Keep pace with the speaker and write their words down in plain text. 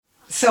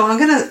So I'm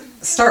going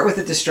to start with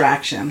a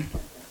distraction,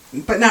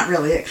 but not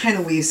really. It kind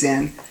of weaves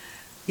in.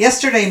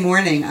 Yesterday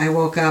morning, I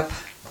woke up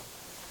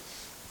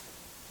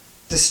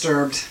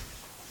disturbed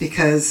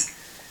because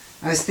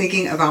I was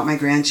thinking about my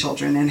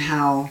grandchildren and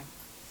how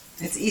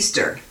it's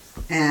Easter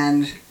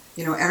and,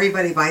 you know,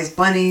 everybody buys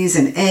bunnies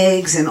and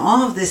eggs and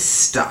all of this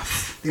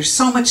stuff. There's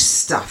so much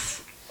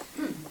stuff.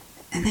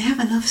 And they have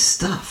enough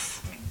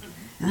stuff.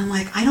 And I'm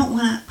like, I don't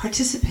want to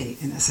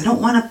participate in this. I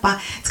don't want to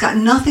buy. It's got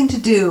nothing to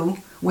do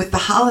with the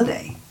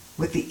holiday,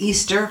 with the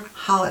Easter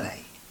holiday.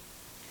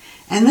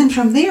 And then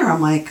from there,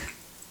 I'm like,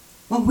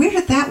 well, where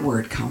did that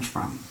word come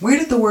from? Where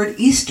did the word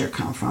Easter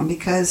come from?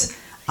 Because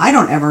I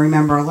don't ever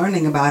remember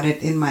learning about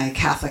it in my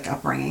Catholic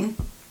upbringing.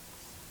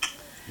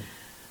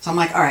 So I'm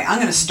like, all right, I'm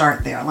going to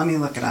start there. Let me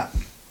look it up.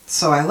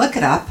 So I look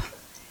it up,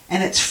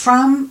 and it's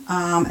from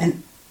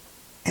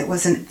it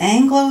was an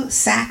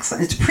Anglo-Saxon,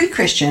 it's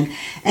pre-Christian,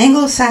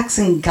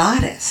 Anglo-Saxon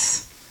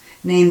goddess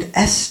named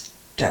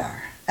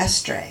Esther,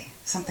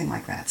 something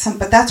like that.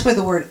 But that's where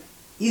the word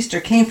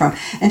Easter came from.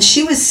 And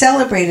she was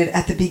celebrated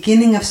at the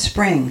beginning of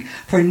spring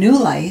for new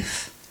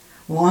life,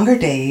 longer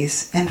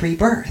days, and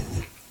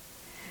rebirth.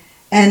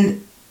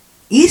 And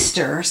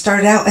Easter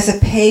started out as a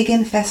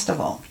pagan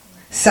festival,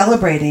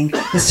 celebrating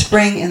the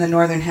spring in the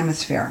Northern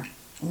Hemisphere,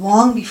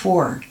 long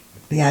before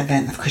the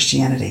advent of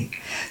Christianity.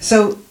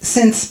 So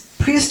since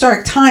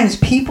prehistoric times,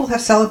 people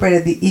have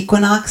celebrated the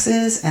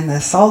equinoxes and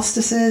the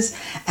solstices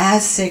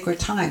as sacred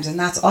times, and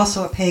that's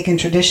also a pagan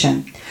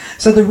tradition.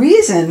 So the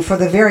reason for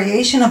the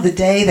variation of the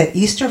day that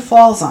Easter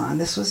falls on,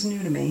 this was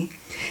new to me,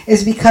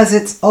 is because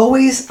it's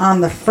always on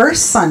the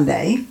first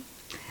Sunday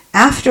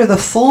after the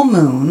full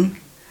moon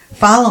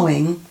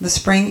following the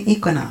spring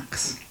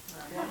equinox.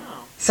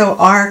 So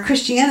our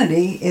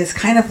Christianity is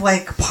kind of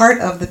like part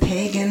of the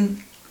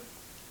pagan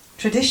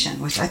tradition,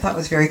 which I thought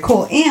was very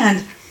cool.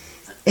 And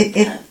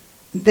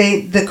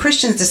the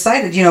Christians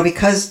decided, you know,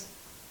 because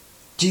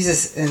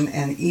Jesus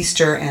and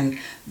Easter and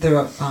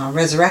the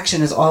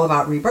resurrection is all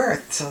about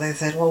rebirth, so they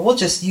said, well, we'll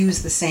just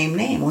use the same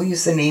name. We'll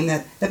use the name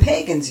that the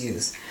pagans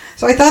use.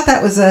 So I thought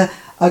that was a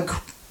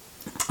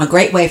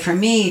great way for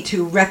me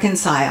to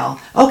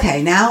reconcile.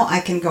 Okay, now I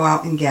can go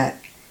out and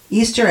get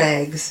Easter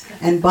eggs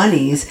and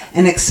bunnies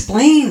and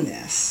explain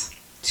this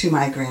to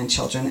my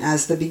grandchildren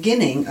as the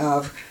beginning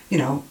of, you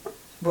know,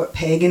 what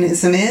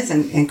paganism is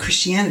and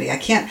Christianity.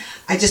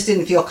 I just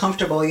didn't feel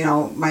comfortable, you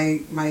know,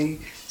 my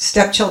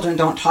stepchildren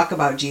don't talk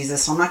about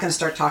Jesus, so I'm not going to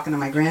start talking to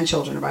my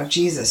grandchildren about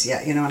Jesus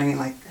yet, you know what I mean?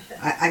 Like,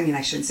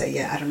 I shouldn't say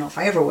yeah, I don't know if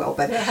I ever will,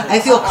 but I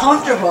feel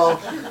comfortable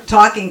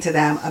talking to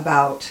them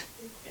about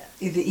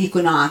the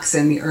equinox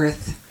and the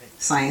earth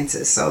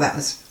sciences, so that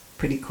was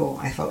pretty cool.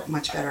 I felt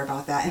much better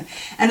about that.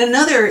 And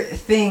another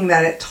thing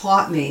that it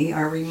taught me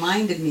or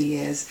reminded me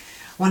is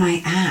when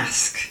I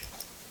ask,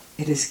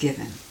 it is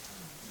given.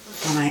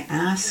 When I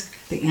ask,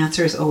 the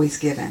answer is always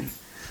given.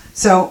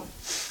 So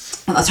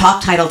the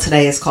talk title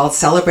today is called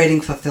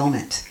Celebrating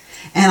Fulfillment.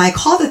 And I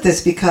called it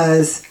this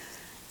because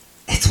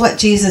it's what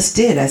Jesus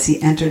did as he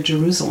entered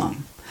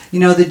Jerusalem. You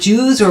know, the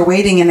Jews were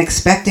waiting and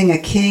expecting a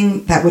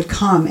king that would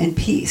come in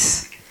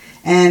peace.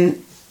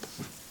 And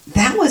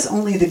that was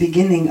only the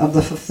beginning of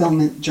the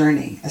fulfillment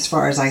journey, as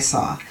far as I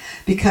saw,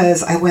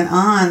 because I went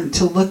on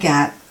to look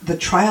at the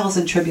trials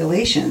and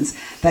tribulations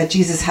that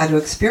Jesus had to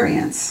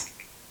experience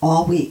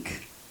all week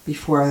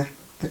before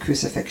the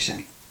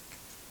crucifixion.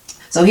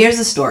 So here's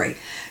the story.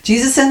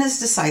 Jesus and his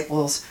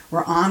disciples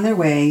were on their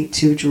way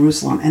to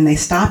Jerusalem, and they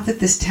stopped at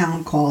this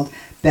town called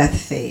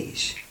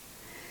Bethphage.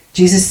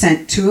 Jesus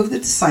sent two of the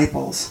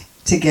disciples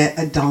to get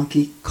a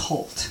donkey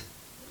colt.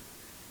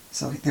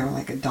 So they were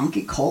like, a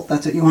donkey colt?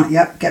 That's what you want?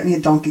 Yep, get me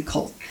a donkey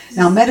colt.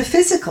 Now,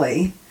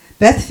 metaphysically,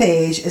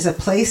 Bethphage is a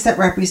place that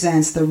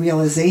represents the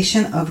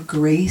realization of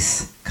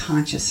grace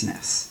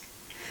consciousness.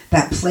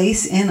 That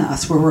place in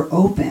us where we're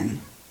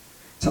open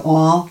to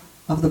all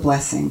of the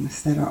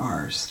blessings that are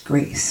ours,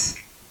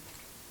 grace.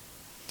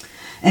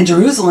 And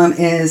Jerusalem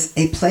is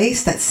a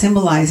place that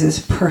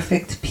symbolizes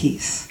perfect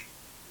peace.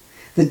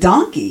 The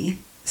donkey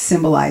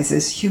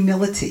symbolizes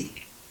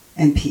humility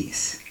and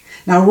peace.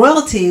 Now,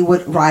 royalty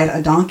would ride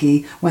a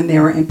donkey when they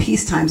were in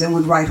peace times and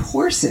would ride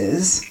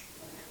horses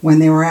when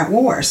they were at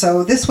war.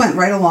 So this went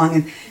right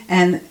along,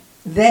 and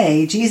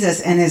they,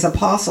 Jesus and his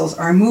apostles,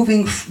 are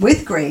moving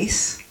with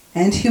grace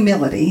and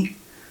humility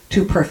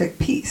to perfect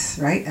peace,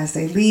 right? As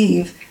they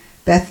leave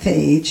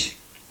Bethphage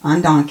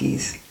on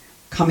donkeys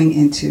coming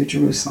into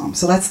Jerusalem.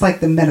 So that's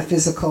like the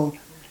metaphysical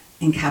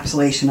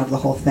encapsulation of the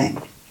whole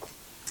thing.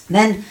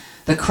 Then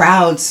the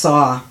crowd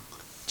saw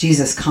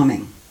Jesus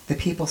coming. The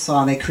people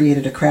saw, they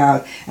created a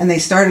crowd, and they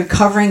started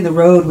covering the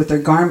road with their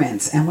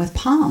garments and with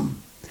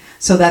palm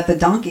so that the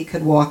donkey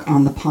could walk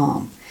on the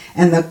palm.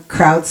 And the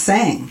crowd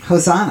sang,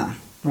 Hosanna,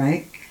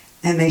 right?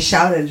 And they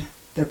shouted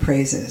their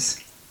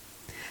praises.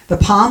 The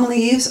palm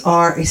leaves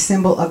are a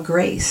symbol of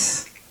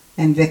grace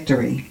and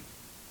victory.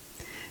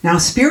 Now,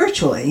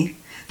 spiritually,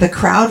 the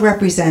crowd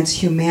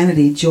represents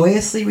humanity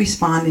joyously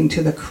responding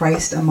to the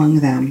Christ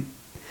among them,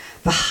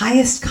 the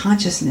highest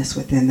consciousness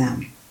within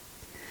them,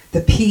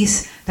 the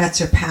peace that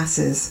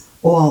surpasses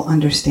all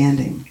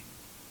understanding.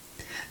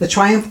 The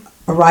triumph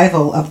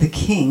arrival of the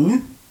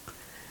king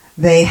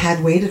they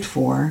had waited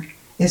for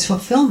is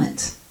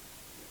fulfillment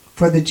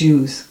for the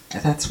Jews.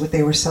 That's what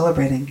they were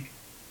celebrating.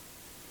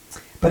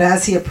 But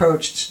as he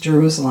approached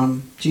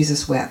Jerusalem,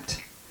 Jesus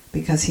wept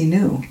because he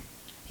knew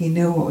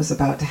what was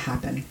about to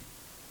happen.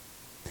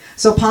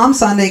 So Palm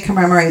Sunday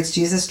commemorates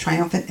Jesus'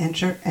 triumphant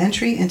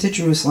entry into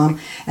Jerusalem,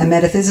 and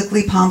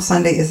metaphysically, Palm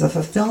Sunday is the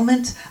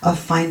fulfillment of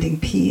finding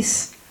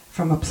peace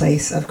from a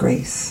place of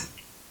grace.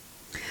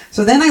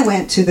 So then I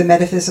went to the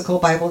Metaphysical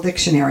Bible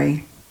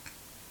Dictionary.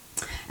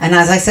 And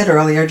as I said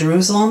earlier,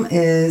 Jerusalem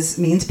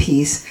means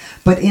peace,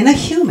 but in a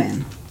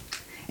human,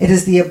 it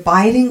is the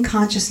abiding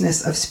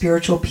consciousness of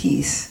spiritual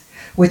peace,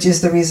 which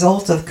is the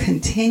result of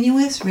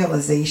continuous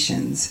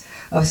realizations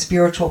of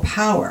spiritual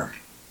power,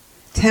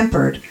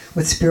 tempered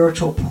with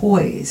spiritual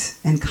poise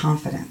and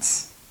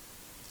confidence.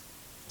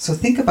 So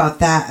think about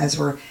that as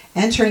we're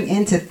entering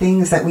into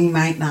things that we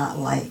might not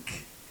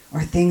like,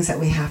 or things that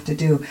we have to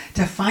do,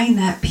 to find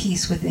that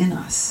peace within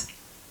us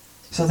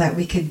so that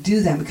we could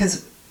do them.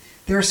 Because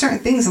there are certain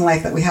things in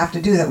life that we have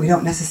to do that we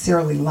don't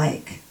necessarily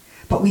like,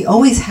 but we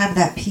always have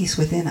that peace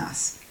within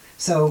us,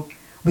 so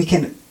we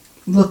can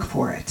look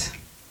for it.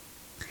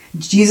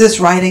 Jesus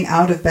riding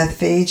out of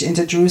Bethphage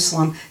into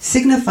Jerusalem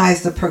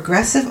signifies the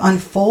progressive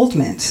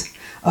unfoldment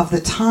of the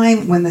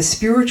time when the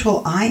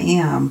spiritual I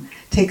am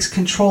takes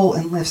control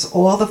and lifts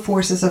all the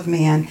forces of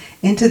man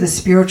into the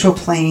spiritual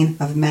plane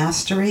of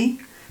mastery,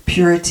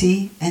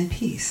 purity, and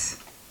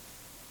peace.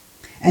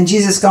 And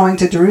Jesus going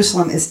to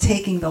Jerusalem is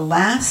taking the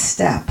last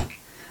step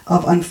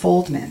of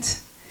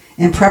unfoldment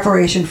in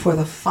preparation for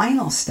the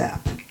final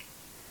step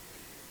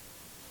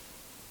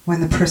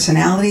when the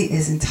personality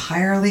is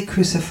entirely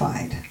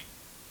crucified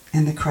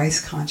and the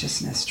Christ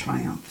consciousness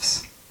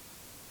triumphs.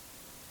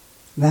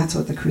 That's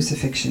what the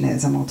crucifixion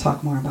is, and we'll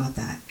talk more about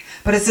that.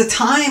 But it's a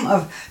time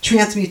of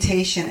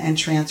transmutation and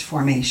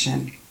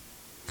transformation.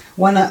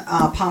 One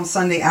Palm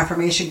Sunday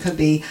affirmation could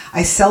be,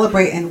 I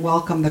celebrate and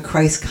welcome the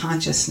Christ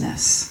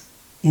consciousness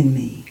in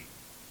me.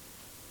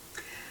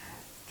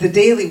 The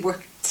Daily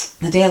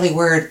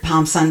Word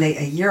Palm Sunday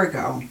a year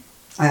ago,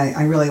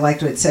 I really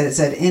liked what it said. It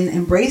said, in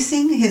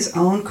embracing his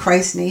own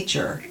Christ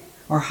nature,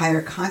 or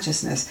higher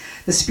consciousness,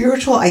 the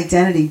spiritual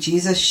identity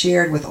Jesus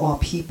shared with all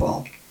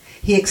people,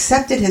 he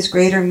accepted his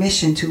greater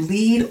mission to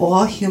lead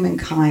all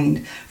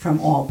humankind from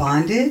all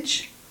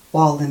bondage,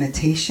 all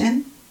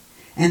limitation,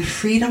 and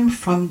freedom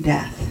from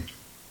death.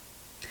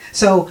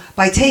 So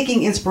by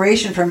taking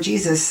inspiration from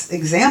Jesus'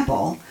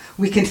 example,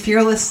 we can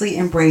fearlessly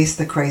embrace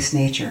the Christ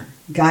nature.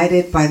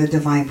 Guided by the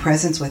divine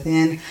presence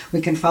within,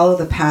 we can follow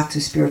the path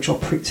to spiritual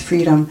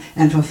freedom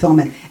and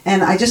fulfillment.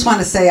 And I just want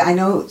to say, I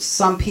know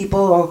some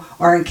people,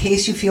 or in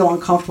case you feel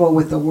uncomfortable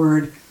with the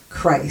word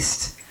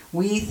Christ,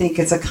 we think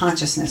it's a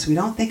consciousness. We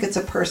don't think it's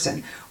a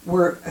person.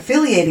 We're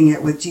affiliating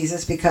it with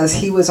Jesus because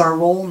he was our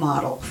role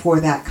model for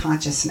that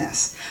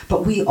consciousness.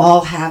 But we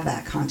all have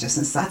that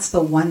consciousness. That's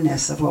the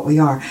oneness of what we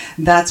are.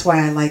 That's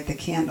why I light the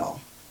candle,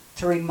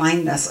 to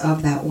remind us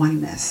of that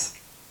oneness.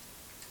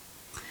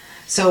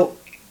 So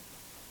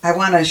I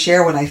want to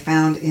share what I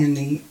found in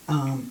the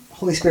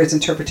Holy Spirit's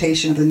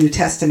interpretation of the New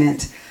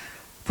Testament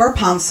for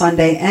Palm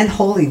Sunday and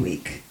Holy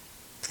Week.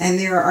 And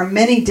there are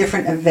many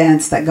different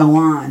events that go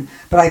on,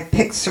 but I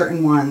picked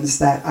certain ones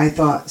that I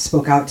thought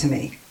spoke out to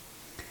me.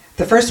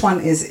 The first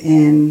one is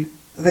in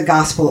the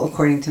Gospel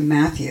according to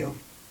Matthew.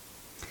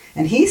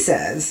 And he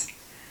says,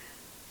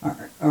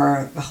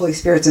 or the Holy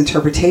Spirit's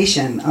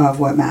interpretation of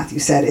what Matthew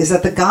said, is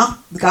that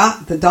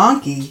the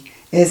donkey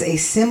is a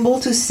symbol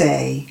to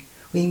say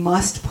we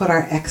must put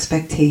our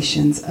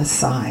expectations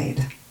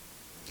aside.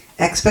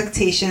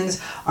 Expectations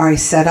are a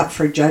setup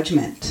for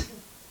judgment,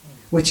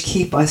 which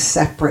keep us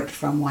separate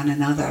from one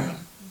another.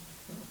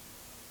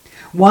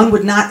 One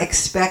would not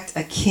expect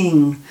a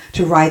king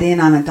to ride in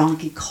on a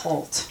donkey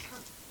colt,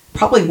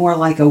 probably more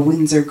like a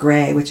Windsor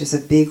Grey, which is a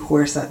big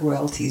horse that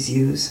royalties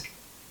use.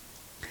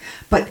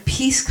 But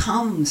peace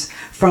comes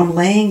from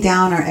laying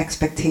down our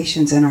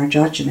expectations and our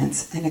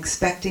judgments and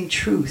expecting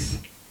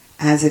truth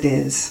as it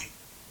is.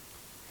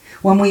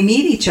 When we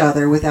meet each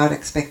other without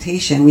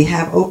expectation, we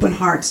have open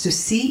hearts to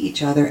see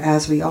each other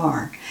as we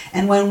are.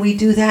 And when we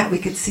do that, we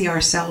can see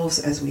ourselves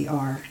as we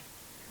are.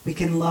 We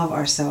can love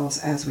ourselves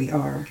as we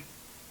are.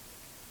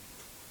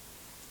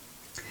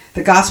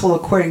 The Gospel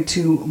according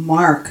to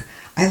Mark,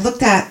 I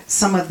looked at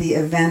some of the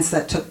events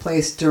that took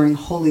place during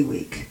Holy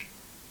Week.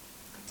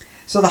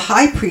 So the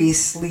high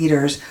priest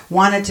leaders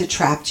wanted to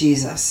trap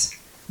Jesus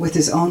with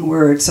his own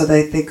words so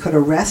that they could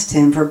arrest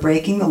him for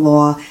breaking the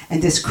law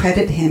and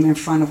discredit him in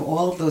front of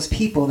all of those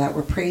people that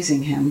were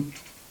praising him.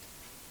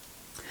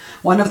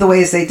 One of the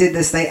ways they did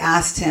this, they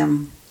asked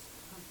him,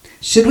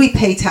 should we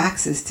pay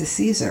taxes to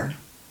Caesar?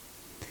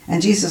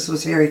 And Jesus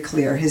was very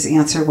clear. His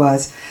answer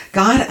was,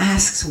 God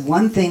asks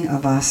one thing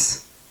of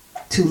us,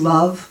 to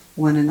love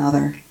one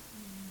another.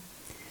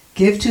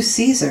 Give to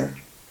Caesar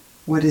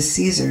what is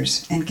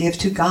Caesar's, and give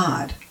to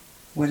God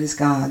what is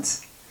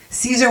God's.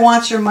 Caesar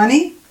wants your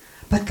money,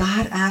 but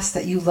God asks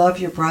that you love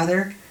your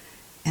brother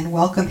and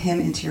welcome him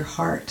into your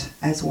heart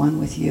as one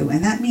with you.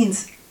 And that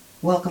means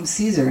welcome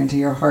Caesar into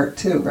your heart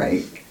too,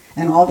 right?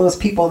 And all those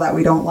people that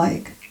we don't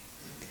like.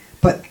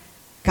 But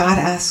God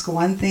asks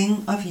one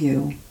thing of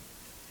you.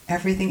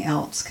 Everything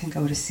else can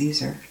go to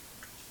Caesar.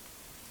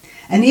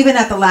 And even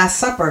at the Last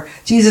Supper,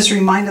 Jesus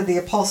reminded the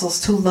apostles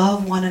to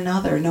love one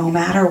another no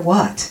matter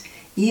what,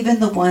 even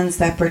the ones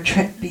that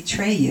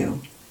betray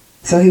you.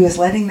 So he was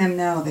letting them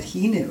know that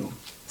he knew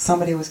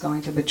somebody was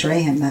going to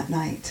betray him that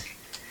night.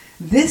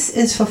 This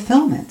is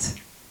fulfillment,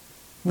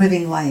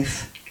 living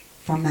life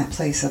from that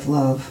place of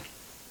love.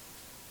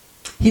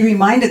 He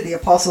reminded the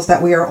apostles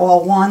that we are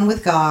all one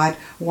with God,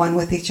 one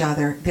with each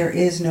other. There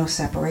is no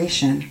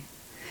separation.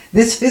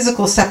 This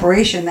physical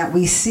separation that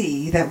we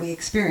see, that we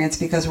experience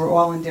because we're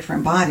all in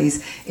different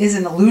bodies, is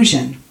an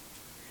illusion.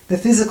 The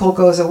physical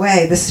goes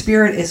away. The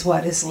spirit is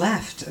what is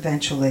left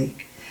eventually.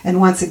 And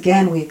once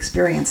again, we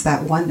experience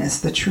that oneness,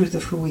 the truth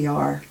of who we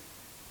are.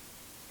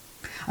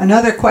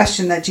 Another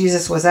question that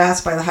Jesus was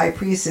asked by the high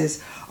priest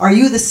is, "Are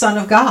you the Son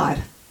of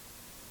God?"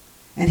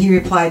 And he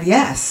replied,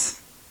 "Yes,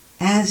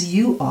 as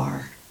you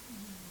are."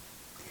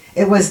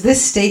 It was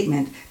this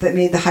statement that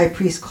made the high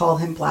priest call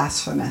him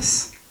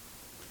blasphemous.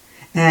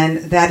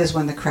 And that is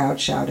when the crowd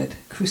shouted,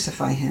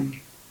 "Crucify him."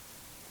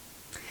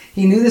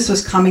 He knew this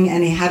was coming,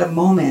 and he had a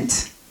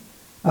moment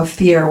of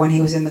fear when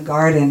he was in the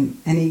garden.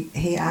 And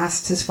he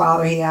asked his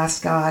father, he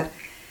asked God.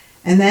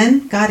 And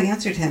then God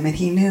answered him, and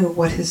he knew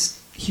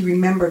he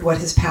remembered what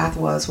his path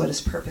was, what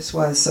his purpose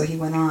was, so he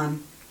went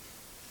on.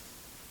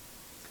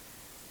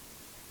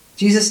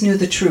 Jesus knew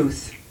the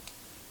truth.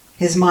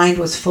 His mind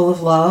was full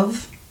of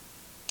love,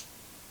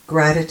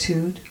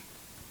 gratitude,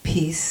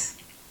 peace,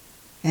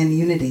 and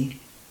unity.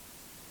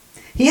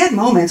 He had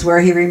moments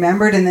where he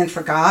remembered and then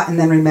forgot and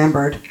then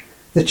remembered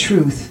the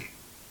truth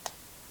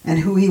and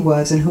who he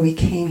was and who he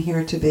came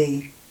here to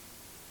be.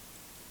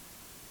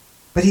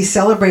 But he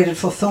celebrated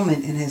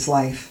fulfillment in his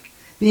life.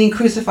 Being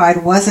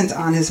crucified wasn't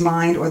on his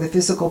mind, or the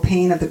physical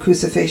pain of the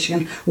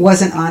crucifixion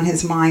wasn't on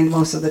his mind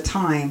most of the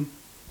time.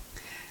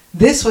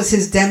 This was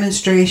his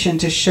demonstration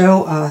to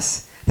show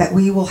us that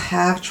we will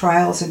have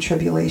trials and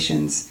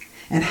tribulations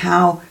and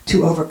how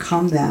to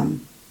overcome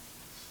them.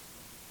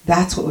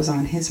 That's what was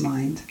on his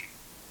mind,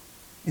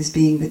 is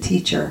being the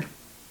teacher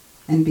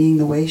and being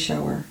the way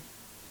shower.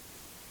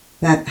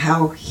 That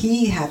how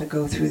he had to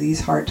go through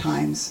these hard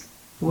times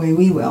the way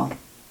we will.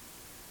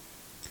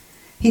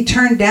 He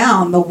turned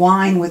down the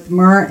wine with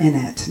myrrh in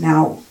it.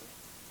 Now,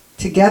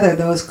 together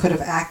those could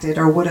have acted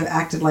or would have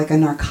acted like a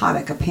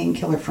narcotic, a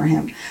painkiller for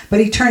him.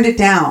 But he turned it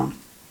down.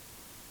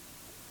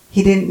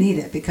 He didn't need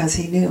it because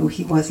he knew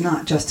he was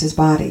not just his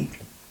body.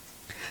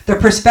 The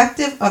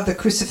perspective of the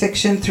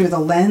crucifixion through the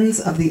lens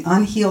of the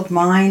unhealed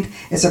mind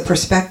is a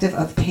perspective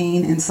of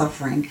pain and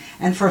suffering.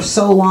 And for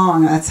so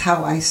long, that's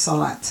how I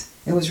saw it.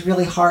 It was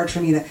really hard for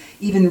me to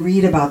even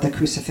read about the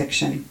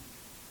crucifixion.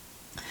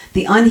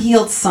 The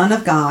unhealed Son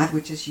of God,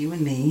 which is you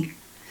and me,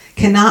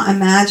 cannot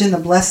imagine the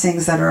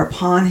blessings that are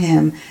upon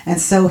him, and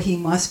so he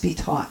must be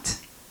taught.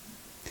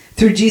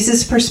 Through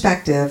Jesus'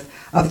 perspective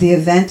of the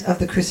event of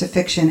the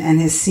crucifixion and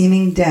his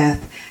seeming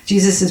death,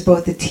 Jesus is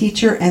both the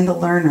teacher and the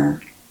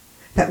learner,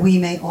 that we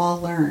may all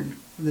learn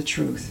the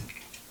truth.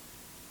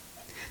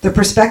 The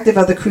perspective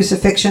of the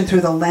crucifixion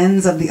through the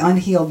lens of the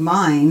unhealed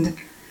mind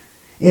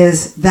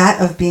is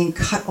that of being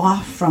cut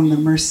off from the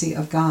mercy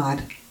of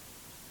God.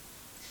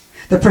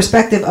 The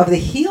perspective of the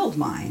healed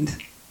mind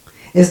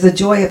is the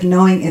joy of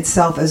knowing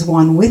itself as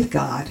one with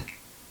God,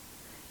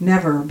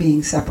 never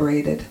being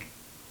separated.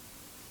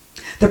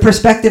 The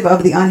perspective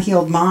of the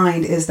unhealed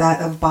mind is that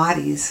of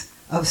bodies,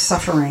 of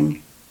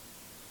suffering,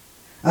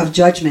 of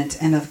judgment,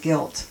 and of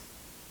guilt.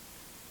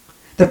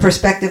 The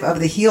perspective of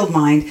the healed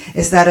mind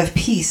is that of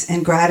peace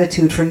and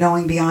gratitude for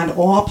knowing beyond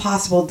all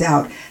possible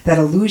doubt that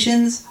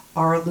illusions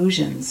are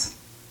illusions,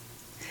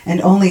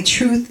 and only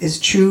truth is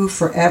true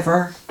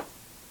forever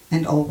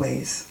and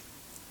always.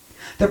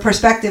 The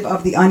perspective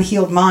of the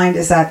unhealed mind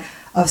is that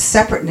of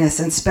separateness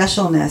and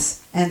specialness,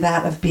 and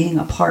that of being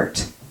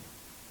apart.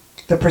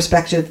 The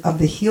perspective of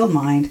the healed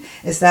mind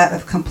is that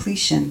of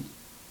completion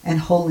and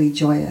wholly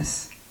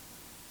joyous.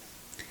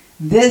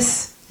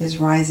 This is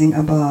rising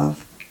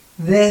above.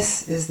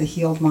 This is the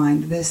healed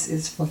mind. This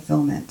is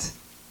fulfillment.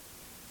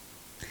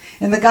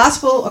 In the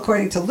Gospel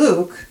according to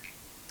Luke,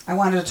 I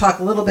wanted to talk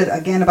a little bit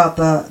again about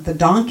the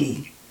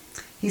donkey.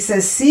 He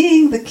says,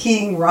 "Seeing the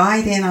king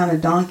ride in on a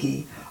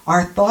donkey,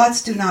 our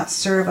thoughts do not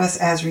serve us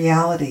as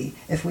reality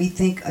if we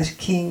think a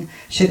king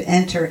should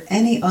enter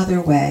any other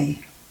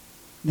way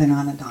than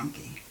on a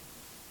donkey."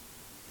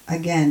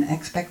 Again,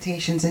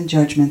 expectations and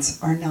judgments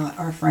are not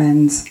our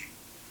friends.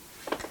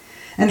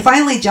 And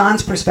finally,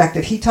 John's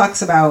perspective. He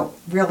talks about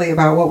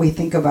what we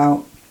think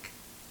about.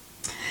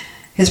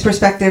 His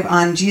perspective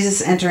on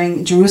Jesus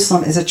entering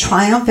Jerusalem is a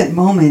triumphant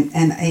moment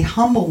and a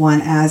humble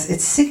one, as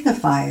it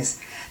signifies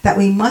that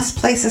we must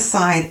place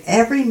aside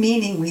every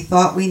meaning we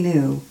thought we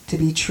knew to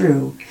be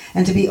true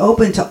and to be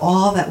open to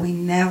all that we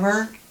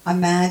never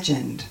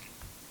imagined.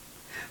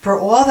 For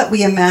all that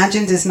we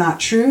imagined is not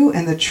true,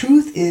 and the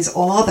truth is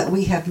all that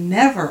we have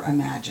never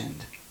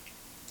imagined.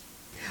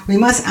 We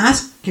must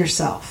ask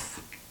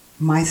yourself,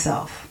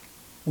 myself,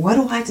 what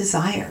do I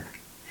desire?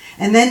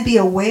 And then be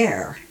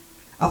aware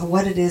of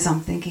what it is I'm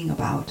thinking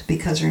about.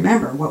 Because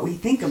remember, what we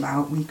think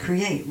about, we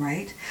create,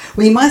 right?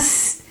 We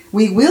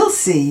will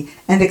see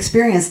and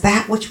experience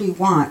that which we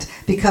want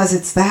because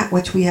it's that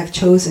which we have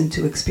chosen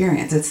to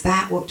experience. It's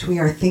that which we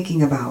are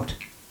thinking about.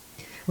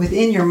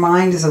 Within your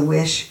mind is a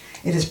wish.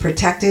 It is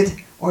protected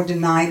or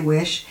denied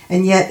wish,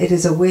 and yet it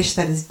is a wish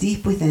that is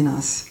deep within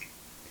us.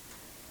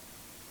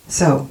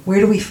 So, where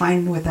do we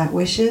find what that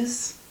wish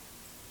is?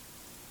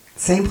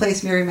 Same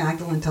place Mary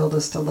Magdalene told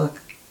us to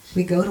look.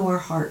 We go to our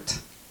heart,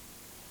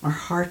 our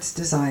heart's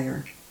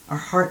desire. Our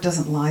heart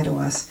doesn't lie to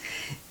us.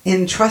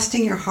 In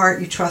trusting your heart,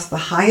 you trust the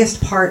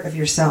highest part of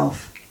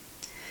yourself.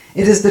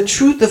 It is the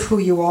truth of who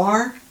you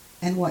are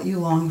and what you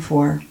long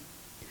for.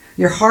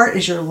 Your heart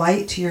is your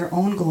light to your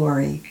own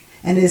glory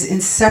and is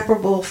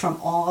inseparable from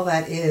all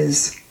that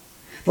is.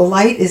 The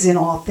light is in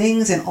all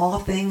things, and all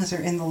things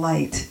are in the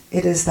light.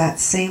 It is that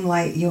same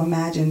light you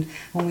imagined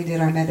when we did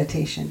our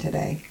meditation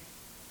today.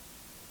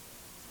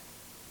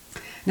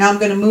 Now I'm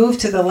going to move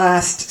to the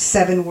last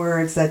 7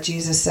 words that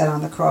Jesus said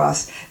on the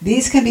cross.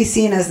 These can be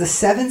seen as the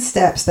 7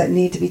 steps that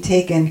need to be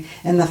taken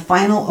in the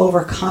final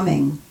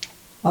overcoming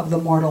of the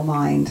mortal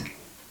mind.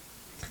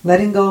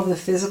 Letting go of the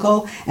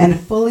physical and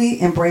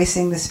fully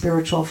embracing the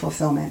spiritual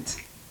fulfillment.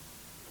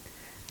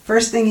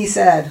 First thing he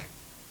said,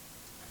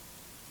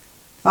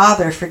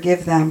 Father,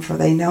 forgive them, for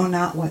they know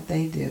not what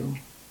they do.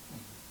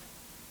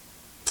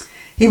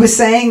 He was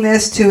saying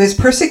this to his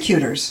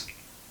persecutors,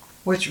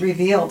 which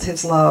revealed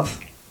his love.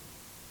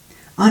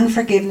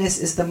 Unforgiveness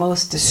is the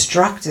most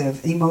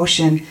destructive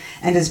emotion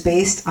and is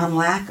based on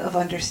lack of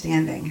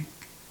understanding.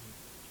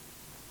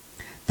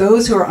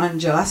 Those who are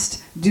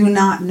unjust do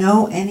not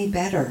know any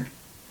better,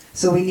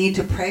 so we need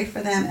to pray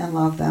for them and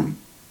love them.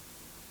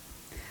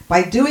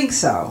 By doing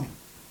so,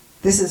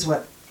 this is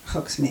what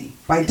hooks me.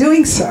 By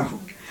doing so,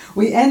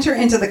 we enter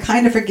into the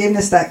kind of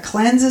forgiveness that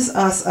cleanses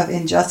us of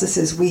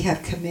injustices we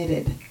have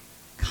committed,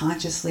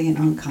 consciously and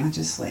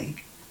unconsciously.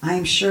 I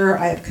am sure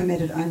I have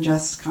committed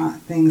unjust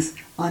things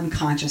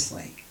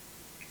unconsciously.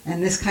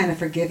 And this kind of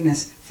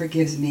forgiveness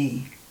forgives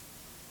me.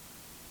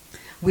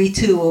 We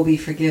too will be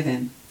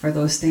forgiven for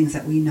those things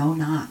that we know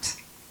not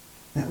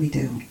that we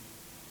do.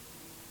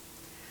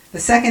 The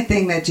second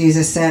thing that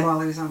Jesus said while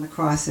he was on the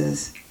cross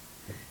is,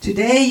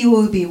 today you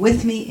will be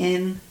with me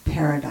in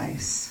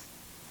paradise.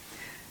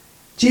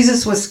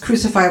 Jesus was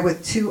crucified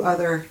with 2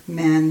 other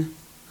men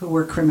who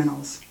were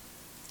criminals.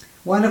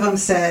 One of them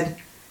said,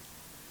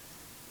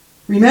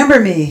 remember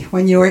me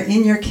when you are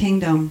in your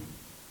kingdom.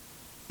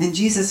 And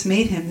Jesus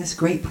made him this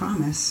great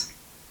promise.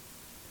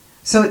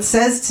 So it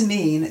says to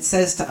me, and it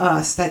says to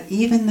us, that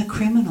even the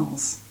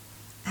criminals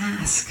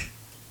ask,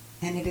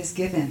 and it is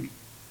given.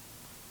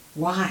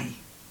 Why?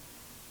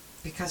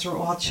 Because we're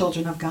all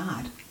children of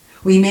God.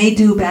 We may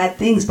do bad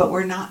things, but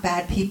we're not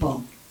bad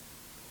people.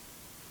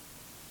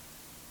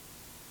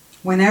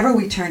 Whenever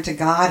we turn to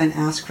God and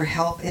ask for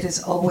help, it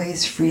is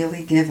always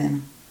freely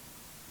given.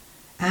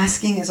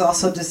 Asking is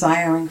also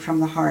desiring from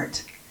the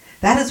heart.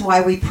 That is why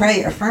we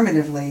pray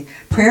affirmatively.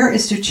 Prayer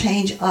is to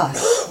change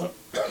us,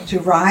 to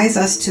rise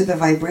us to the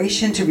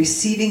vibration, to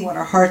receiving what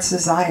our hearts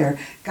desire.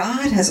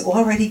 God has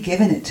already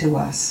given it to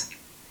us.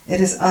 It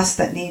is us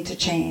that need to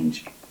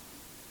change.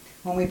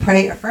 When we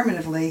pray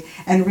affirmatively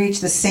and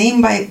reach the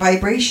same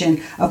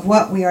vibration of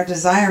what we are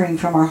desiring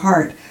from our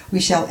heart,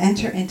 we shall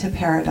enter into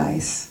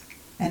paradise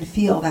and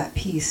feel that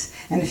peace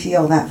and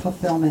feel that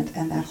fulfillment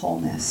and that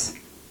wholeness.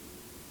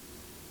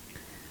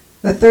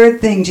 The third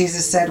thing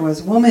Jesus said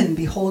was, woman,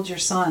 behold your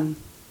son.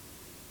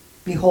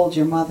 Behold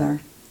your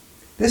mother.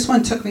 This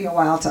one took me a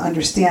while to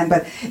understand,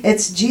 but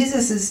it's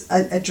Jesus is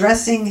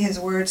addressing his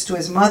words to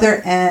his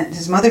mother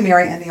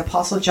Mary and the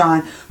Apostle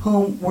John,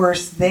 whom were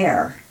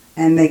there,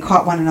 and they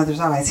caught one another's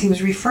eyes. He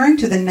was referring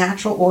to the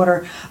natural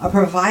order of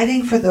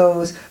providing for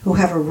those who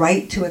have a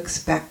right to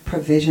expect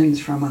provisions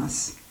from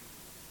us.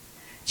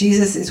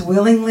 Jesus is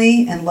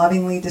willingly and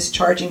lovingly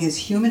discharging his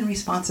human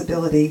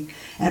responsibility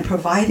and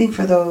providing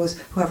for those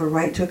who have a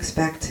right to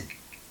expect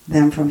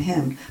them from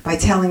him by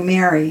telling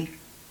Mary,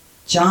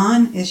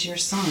 John is your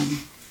son,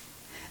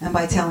 and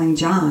by telling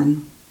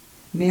John,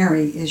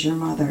 Mary is your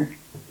mother.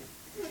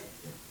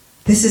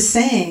 This is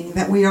saying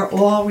that we are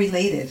all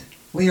related.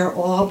 We are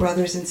all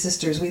brothers and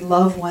sisters. We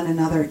love one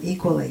another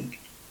equally.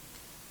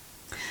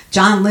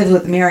 John lived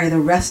with Mary the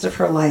rest of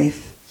her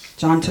life.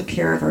 John took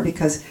care of her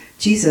because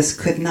Jesus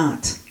could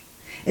not.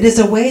 It is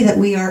a way that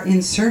we are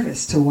in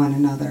service to one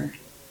another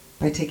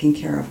by taking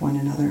care of one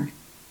another.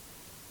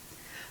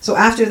 So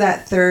after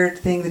that third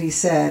thing that he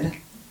said,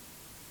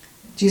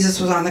 Jesus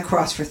was on the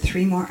cross for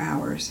 3 more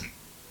hours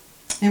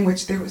in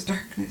which there was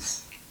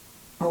darkness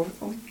over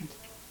the land.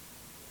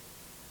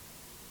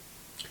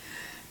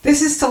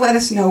 This is to let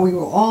us know we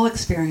will all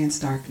experience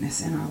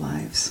darkness in our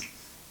lives.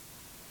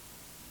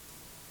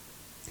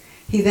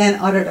 He then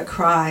uttered a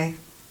cry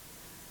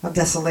of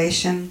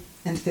desolation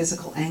and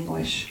physical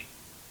anguish.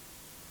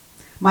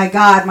 My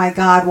God,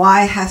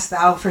 why hast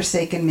thou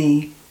forsaken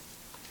me?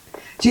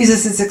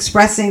 Jesus is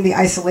expressing the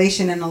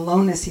isolation and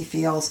aloneness he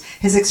feels.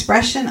 His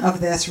expression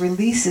of this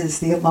releases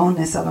the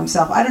aloneness of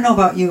himself. I don't know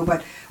about you,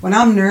 but when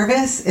I'm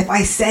nervous, if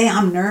I say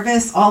I'm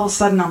nervous, all of a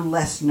sudden I'm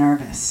less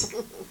nervous.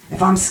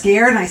 If I'm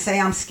scared and I say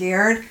I'm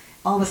scared,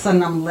 all of a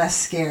sudden I'm less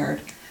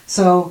scared.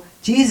 So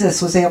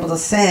Jesus was able to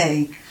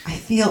say, I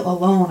feel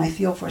alone, I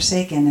feel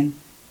forsaken, and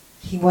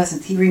he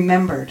wasn't. He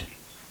remembered.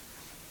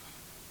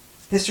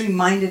 This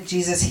reminded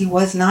Jesus he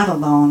was not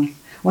alone.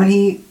 When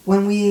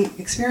we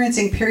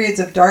experiencing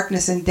periods of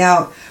darkness and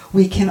doubt,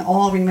 we can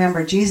all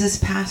remember Jesus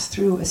passed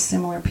through a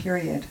similar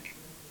period.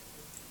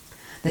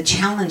 The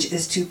challenge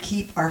is to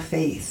keep our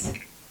faith,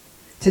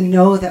 to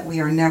know that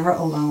we are never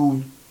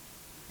alone.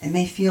 It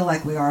may feel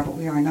like we are, but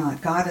we are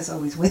not. God is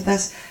always with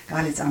us.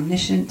 God is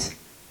omniscient,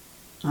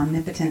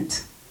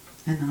 omnipotent,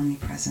 and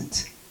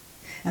omnipresent.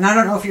 And I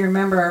don't know if you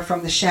remember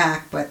from The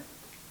Shack, but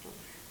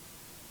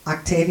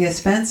Octavia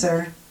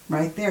Spencer,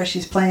 right there,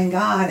 she's playing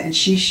God, and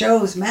she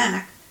shows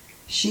Mac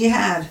she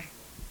had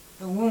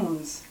the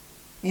wounds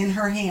in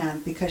her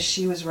hand because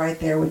she was right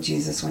there with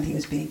Jesus when he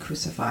was being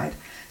crucified.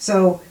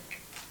 So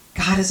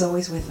God is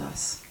always with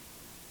us.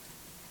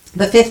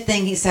 The fifth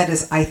thing he said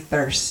is, I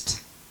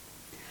thirst.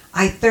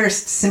 I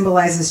thirst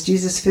symbolizes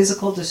Jesus'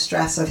 physical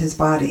distress of his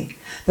body.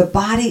 The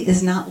body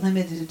is not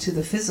limited to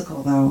the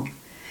physical, though.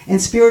 In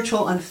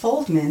spiritual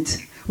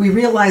unfoldment, we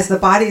realize the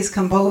body is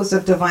composed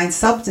of divine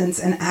substance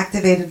and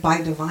activated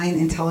by divine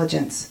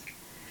intelligence.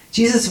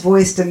 Jesus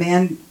voiced a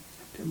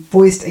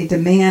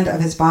demand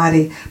of his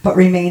body, but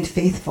remained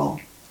faithful.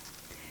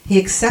 He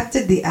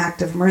accepted the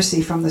act of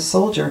mercy from the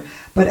soldier,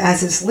 but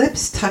as his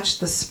lips touched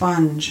the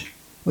sponge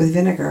with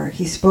vinegar,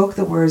 he spoke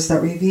the words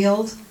that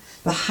revealed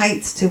the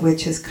heights to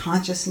which his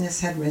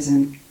consciousness had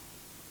risen.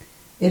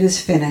 It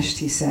is finished,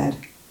 he said.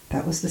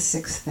 That was the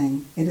sixth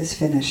thing. It is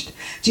finished.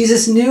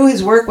 Jesus knew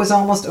his work was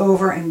almost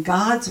over, and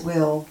God's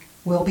will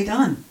be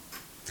done.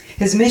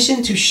 His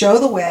mission to show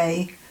the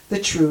way, the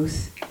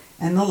truth,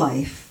 and the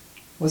life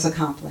was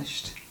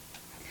accomplished.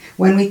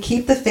 When we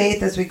keep the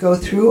faith as we go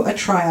through a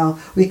trial,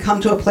 we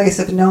come to a place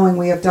of knowing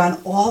we have done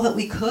all that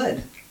we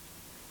could.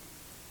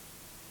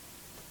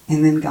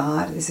 And then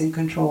God is in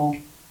control.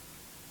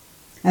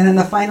 And then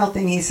the final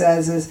thing he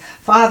says is,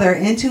 Father,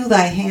 into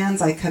thy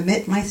hands I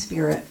commit my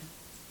spirit.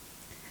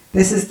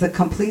 This is the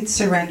complete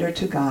surrender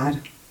to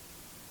God.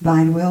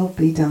 Thine will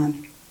be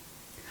done.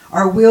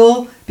 Our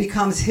will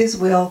becomes his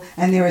will,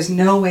 and there is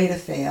no way to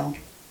fail.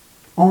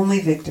 Only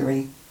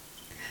victory.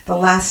 The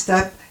last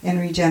step in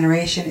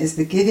regeneration is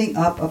the giving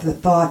up of the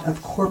thought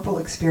of corporal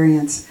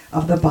experience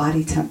of the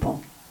body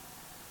temple.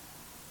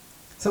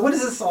 So what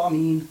does this all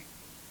mean?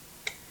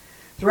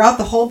 Throughout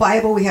the whole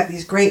Bible, we have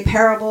these great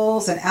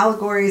parables and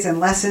allegories and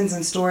lessons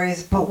and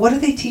stories, but what are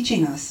they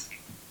teaching us?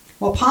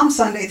 Well, Palm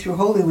Sunday through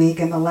Holy Week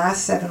and the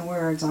last 7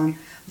 words on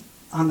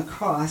the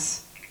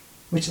cross,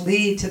 which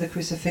lead to the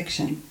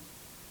crucifixion.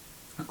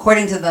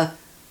 According to the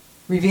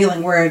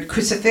revealing word,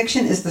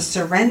 crucifixion is the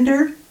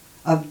surrender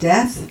of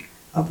death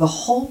of the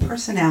whole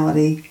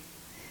personality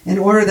in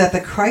order that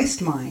the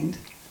Christ mind,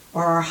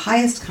 or our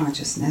highest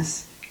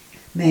consciousness,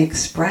 may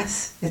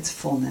express its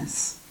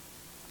fullness.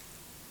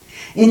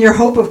 In Your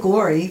Hope of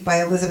Glory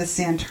by Elizabeth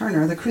Sand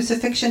Turner, the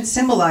crucifixion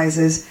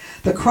symbolizes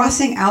the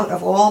crossing out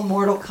of all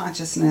mortal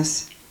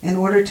consciousness in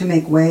order to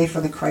make way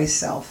for the Christ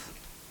self.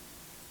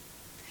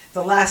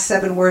 The last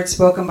 7 words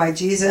spoken by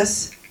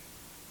Jesus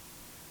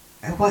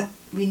are what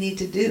we need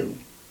to do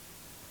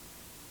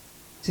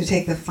to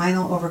take the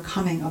final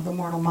overcoming of the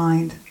mortal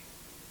mind.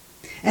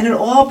 And it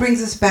all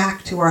brings us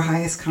back to our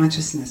highest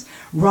consciousness,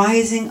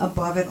 rising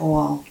above it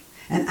all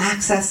and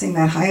accessing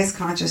that highest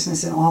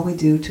consciousness in all we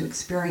do to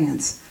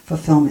experience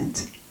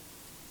fulfillment.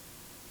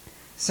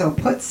 So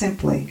put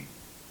simply,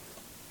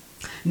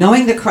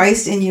 knowing the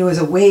Christ in you is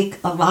awake,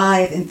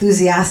 alive,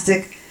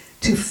 enthusiastic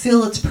to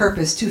fill its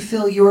purpose, to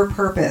fill your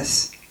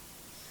purpose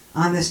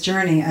on this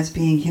journey as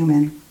being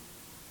human.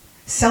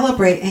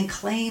 Celebrate and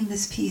claim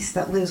this peace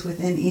that lives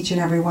within each and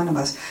every one of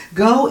us.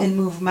 Go and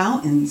move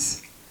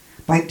mountains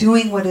by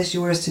doing what is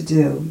yours to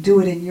do.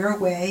 Do it in your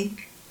way.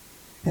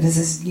 That is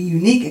this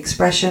unique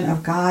expression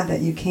of God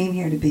that you came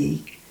here to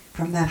be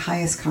from that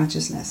highest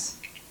consciousness.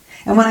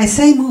 And when I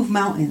say move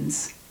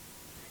mountains,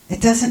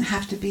 it doesn't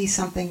have to be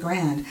something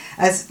grand.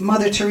 As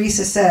Mother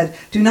Teresa said,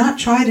 do not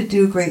try to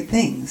do great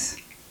things.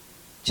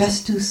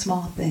 Just do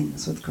small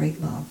things with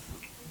great love.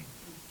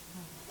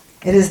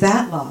 It is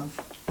that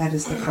love that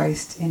is the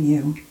Christ in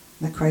you,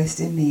 the Christ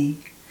in me.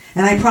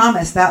 And I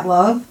promise that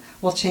love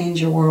will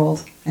change your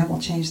world and will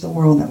change the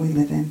world that we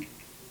live in.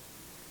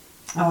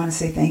 I want to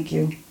say thank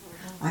you.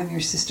 I'm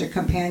your sister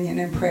companion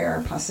in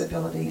prayer,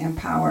 possibility, and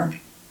power.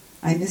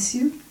 I miss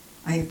you,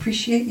 I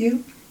appreciate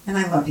you, and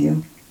I love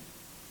you.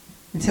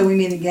 Until we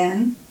meet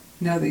again,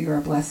 know that you're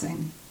a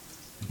blessing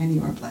and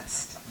you are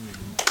blessed.